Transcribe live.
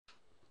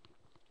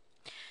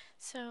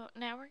So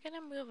now we're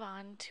going to move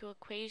on to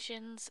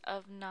equations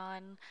of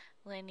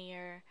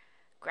nonlinear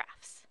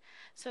graphs.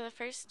 So the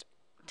first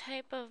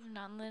type of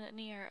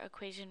nonlinear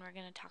equation we're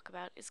going to talk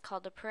about is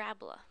called a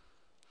parabola.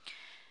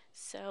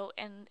 So,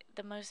 and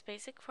the most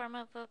basic form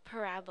of a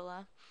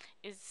parabola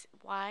is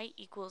y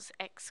equals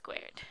x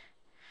squared.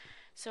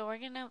 So we're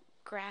going to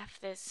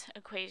graph this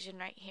equation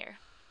right here.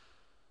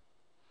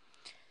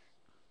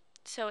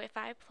 So if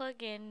I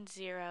plug in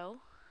 0,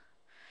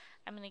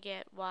 I'm going to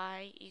get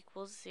y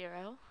equals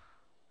 0.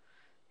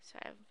 So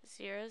I have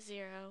 0,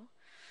 0.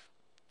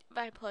 If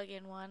I plug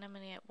in 1, I'm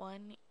going to get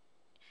 1,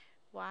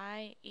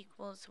 y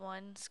equals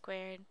 1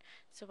 squared,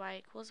 so y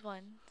equals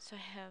 1. So I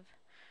have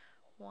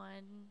 1,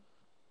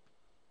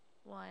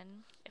 1.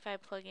 If I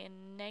plug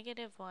in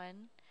negative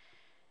 1,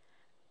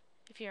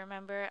 if you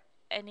remember,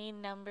 any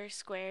number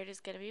squared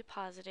is going to be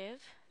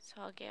positive, so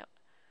I'll get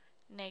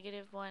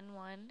negative 1,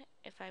 1.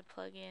 If I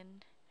plug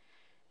in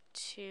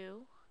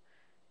 2,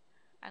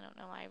 I don't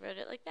know why I wrote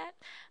it like that,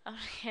 I'm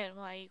going to get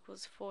y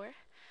equals 4.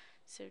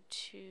 So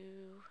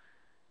 2,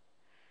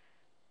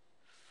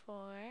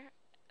 4.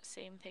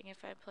 Same thing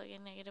if I plug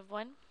in negative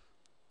 1.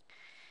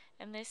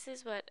 And this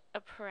is what a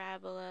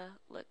parabola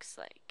looks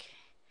like.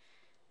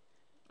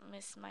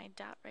 Missed my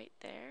dot right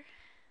there.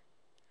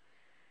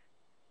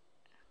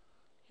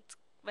 It's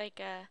like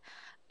a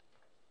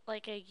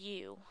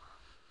U.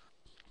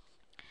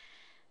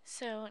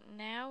 So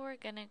now we're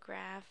gonna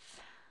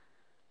graph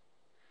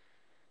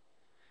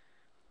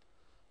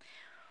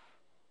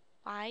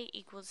y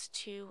equals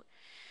 2.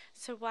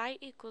 So y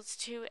equals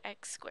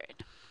 2x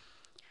squared.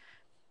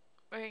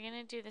 We're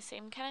gonna do the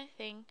same kind of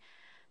thing,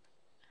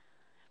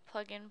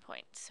 plug in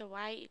points. So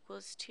y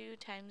equals 2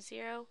 times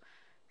 0,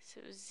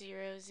 so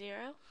 0,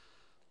 0.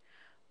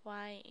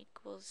 Y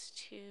equals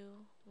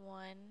 2,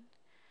 1.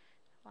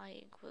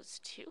 Y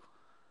equals 2.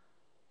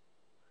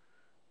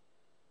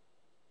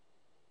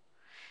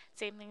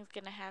 Same thing's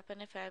gonna happen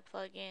if I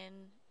plug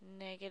in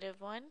negative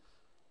 1.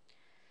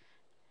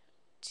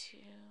 2,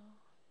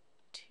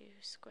 2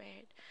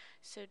 squared.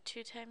 So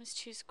 2 times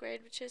 2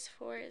 squared, which is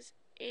 4, is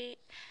 8.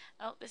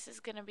 Oh, this is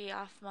going to be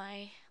off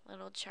my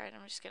little chart.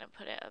 I'm just going to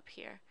put it up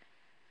here.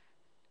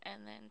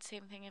 And then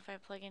same thing if I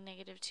plug in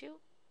negative 2.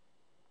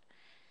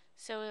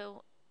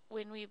 So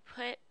when we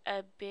put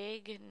a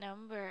big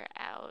number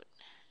out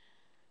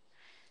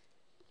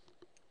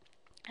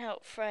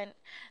front,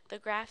 the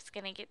graph's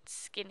going to get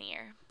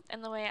skinnier.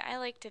 And the way I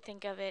like to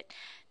think of it,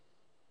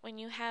 when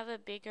you have a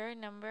bigger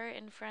number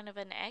in front of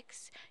an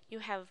x, you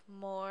have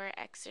more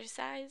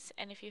exercise,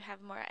 and if you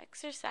have more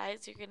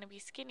exercise, you're going to be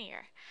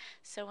skinnier.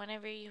 So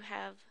whenever you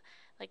have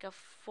like a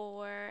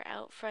 4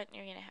 out front,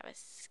 you're going to have a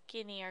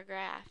skinnier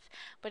graph.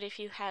 But if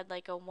you had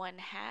like a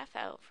 1/2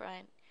 out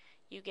front,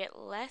 you get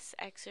less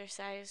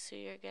exercise, so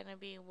you're going to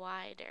be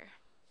wider.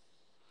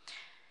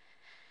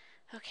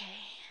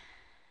 Okay,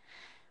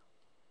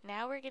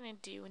 now we're going to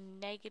do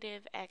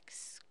negative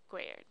x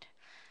squared.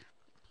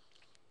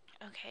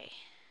 Okay.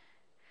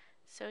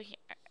 So here,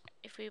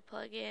 if we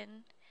plug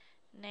in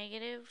 1,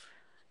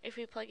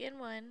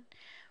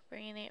 we're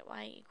going to get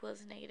y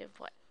equals negative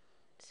 1.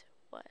 So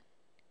 1.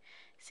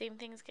 Same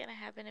thing's going to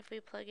happen if we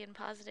plug in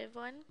positive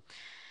 1.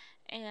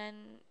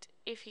 And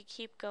if you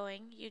keep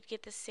going, you'd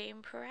get the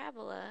same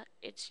parabola.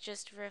 It's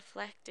just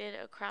reflected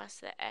across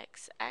the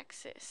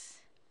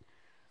x-axis.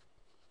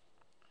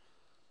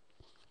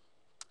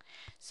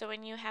 So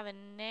when you have a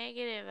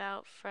negative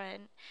out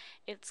front,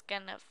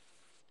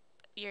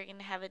 you're going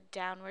to have a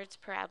downwards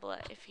parabola.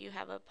 If you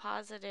have a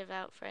positive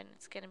out front,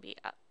 it's going to be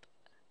up.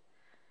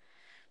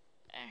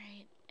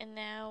 Alright, and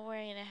now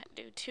we're going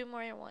to do 2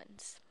 more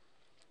ones.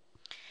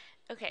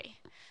 Okay,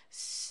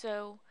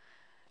 so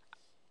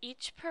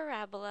each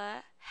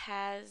parabola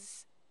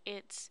has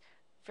its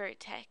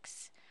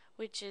vertex,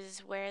 which is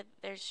where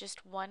there's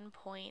just one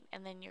point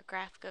and then your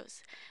graph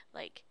goes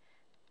like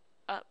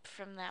up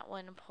from that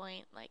one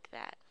point like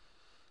that.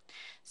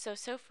 So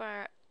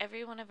far,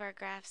 every one of our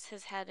graphs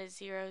has had a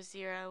 0,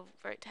 0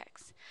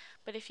 vertex.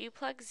 But if you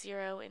plug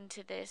 0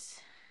 into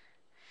this,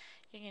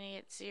 you're going to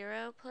get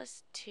 0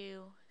 plus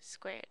 2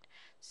 squared.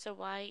 So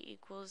y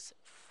equals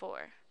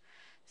 4.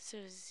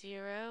 So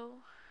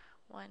 0,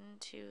 1,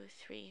 2,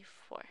 3,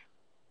 4.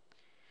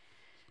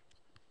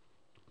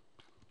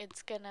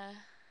 It's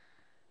gonna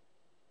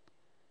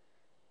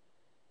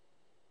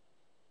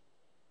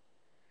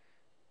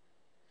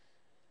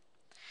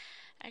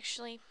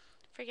actually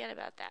forget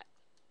about that.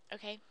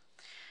 Okay?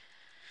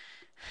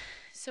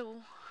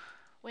 So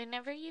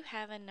whenever you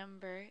have a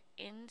number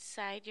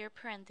inside your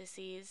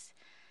parentheses,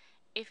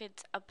 if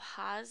it's a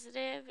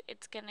positive,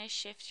 it's gonna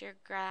shift your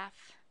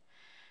graph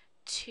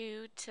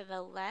 2 to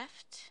the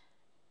left.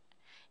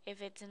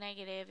 If it's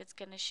negative, it's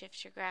going to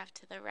shift your graph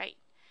to the right.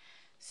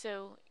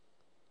 So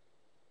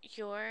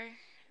your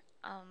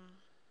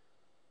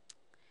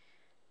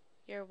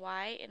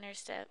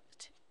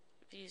y-intercept,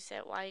 if you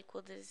set y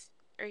equal to,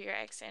 or your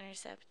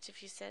x-intercept,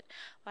 if you set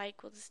y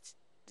equals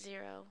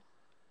 0,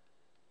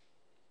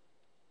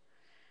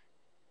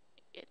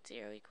 get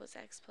 0 equals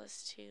x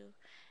plus 2,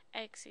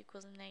 x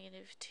equals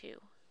negative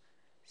 2.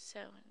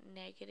 So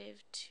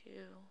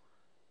 -2.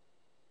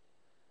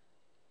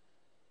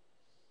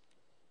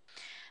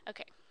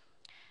 Okay,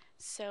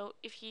 so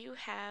if you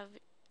have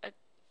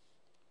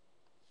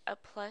a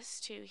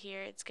 +2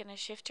 here, it's going to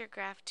shift your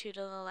graph 2 to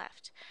the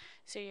left.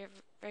 So your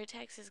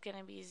vertex is going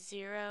to be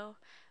 0,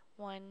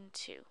 1,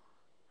 2.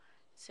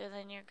 So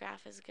then your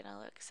graph is going to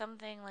look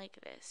something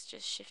like this,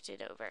 just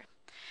shifted over.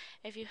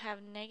 If you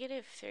have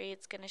 -3,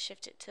 it's going to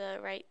shift it to the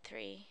right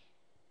 3.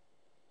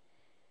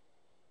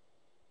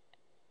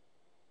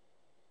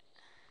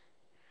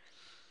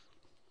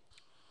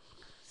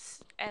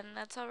 And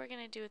that's all we're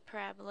going to do with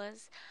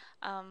parabolas.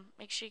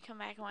 Make sure you come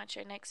back and watch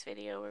our next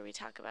video where we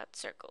talk about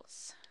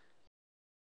circles.